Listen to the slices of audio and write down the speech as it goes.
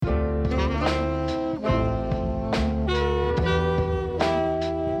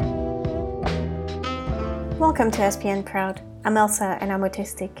Welcome to SPN Proud. I'm Elsa and I'm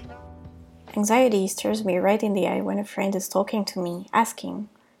autistic. Anxiety stares me right in the eye when a friend is talking to me, asking,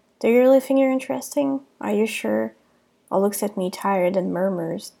 "Do you really think you're interesting? Are you sure?" Or looks at me tired and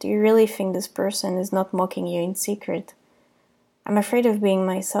murmurs, "Do you really think this person is not mocking you in secret?" I'm afraid of being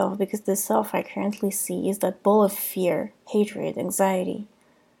myself because the self I currently see is that ball of fear, hatred, anxiety.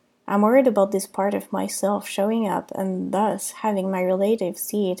 I'm worried about this part of myself showing up and thus having my relatives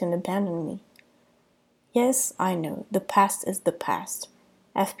see it and abandon me. Yes, I know, the past is the past.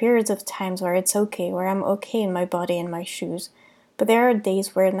 I have periods of times where it's okay, where I'm okay in my body and my shoes, but there are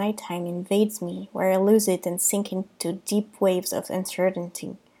days where nighttime invades me, where I lose it and sink into deep waves of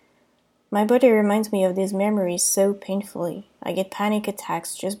uncertainty. My body reminds me of these memories so painfully. I get panic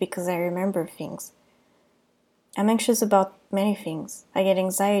attacks just because I remember things. I'm anxious about many things. I get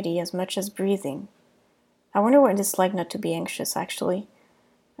anxiety as much as breathing. I wonder what it's like not to be anxious, actually.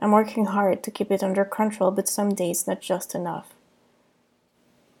 I'm working hard to keep it under control, but some days not just enough.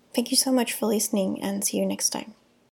 Thank you so much for listening and see you next time.